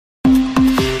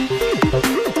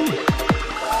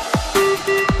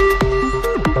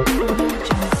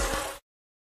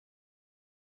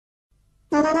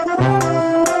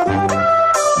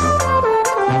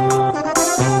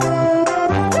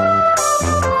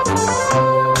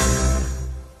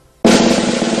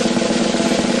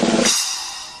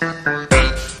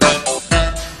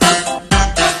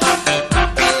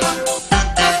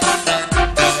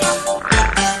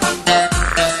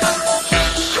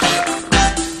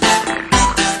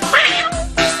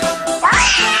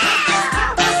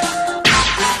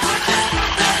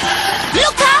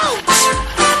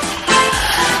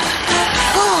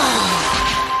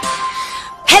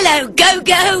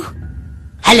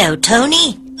Hello,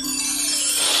 Tony.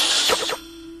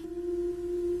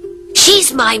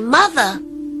 She's my mother.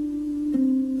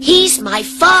 He's my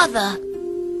father.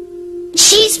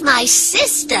 She's my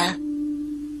sister.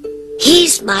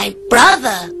 He's my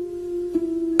brother.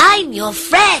 I'm your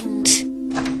friend.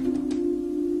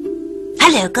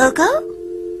 Hello, Gogo.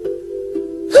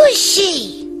 Who's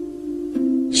she?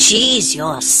 She's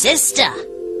your sister.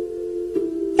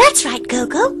 That's right,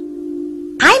 Gogo.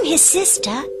 I'm his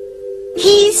sister.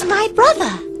 He's my brother.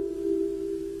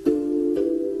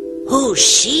 Who's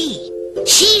she?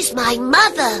 She's my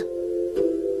mother.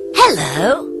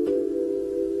 Hello.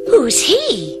 Who's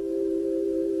he?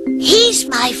 He's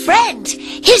my friend.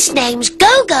 His name's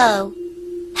Gogo.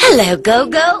 Hello,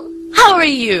 Gogo. How are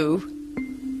you?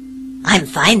 I'm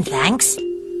fine, thanks.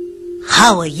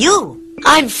 How are you?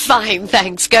 I'm fine,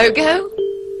 thanks, Gogo.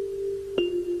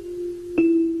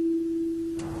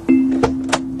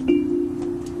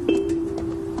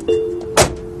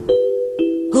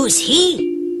 Who's he?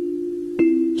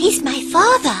 He's my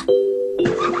father.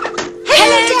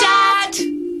 Hello, Dad.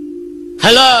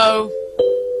 Hello.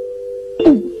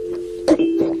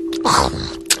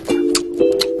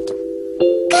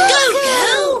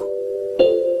 Gogo!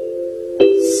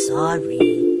 Sorry.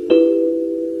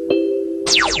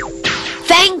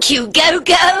 Thank you,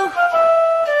 Gogo.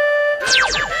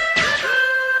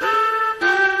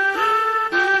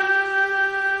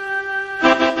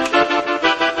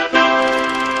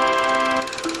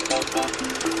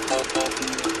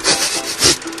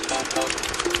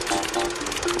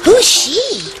 Who's she?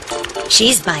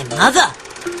 She's my mother.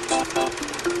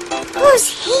 Who's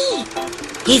he?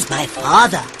 He's my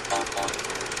father.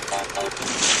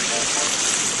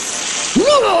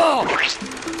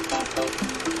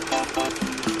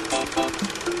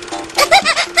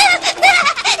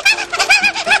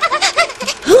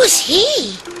 Who's he?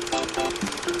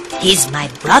 He's my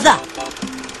brother.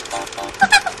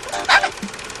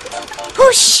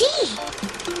 Who's she?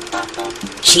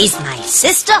 She's my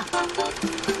sister.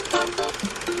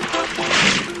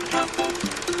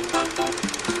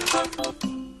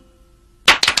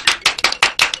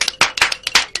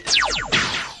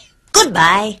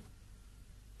 Goodbye.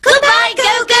 Goodbye,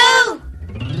 Gogo!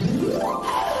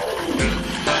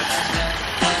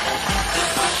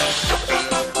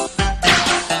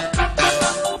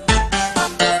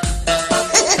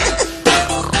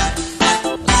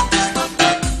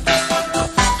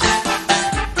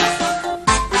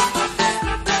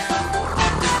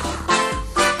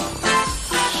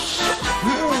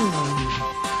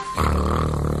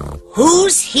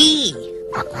 Who's he?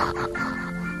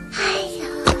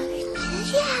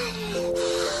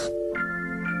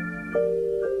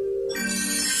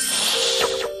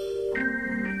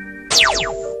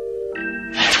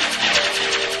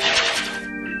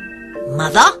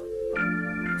 Mother,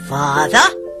 father,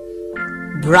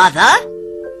 brother,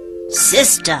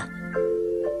 sister.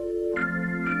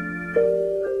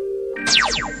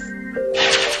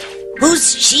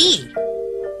 Who's she?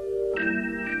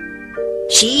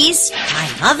 She's my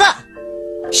mother.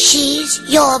 She's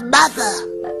your mother.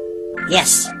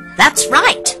 Yes, that's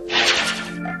right.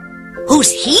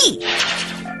 Who's he?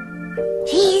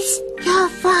 He's your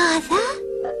father?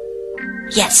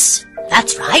 Yes,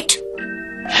 that's right.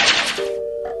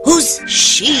 Who's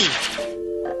she?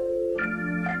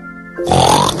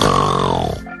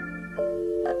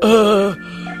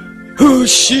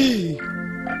 Who's she?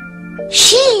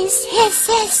 She's his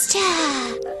sister.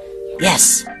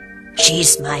 Yes,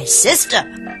 she's my sister.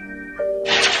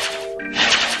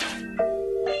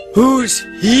 Who's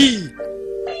he?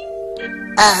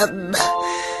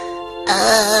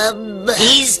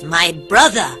 He's my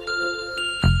brother.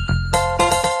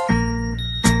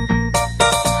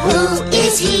 Who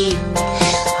is he?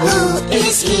 Who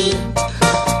is he?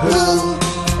 Who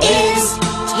is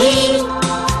he?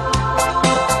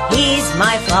 He's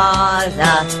my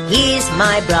father. He's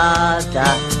my brother.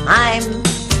 I'm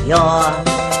your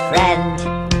friend.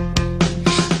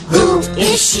 Who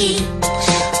is she?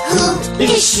 Who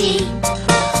is she?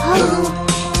 Who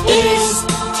is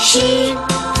she?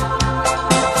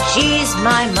 She's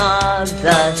my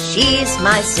mother. She's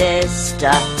my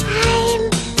sister.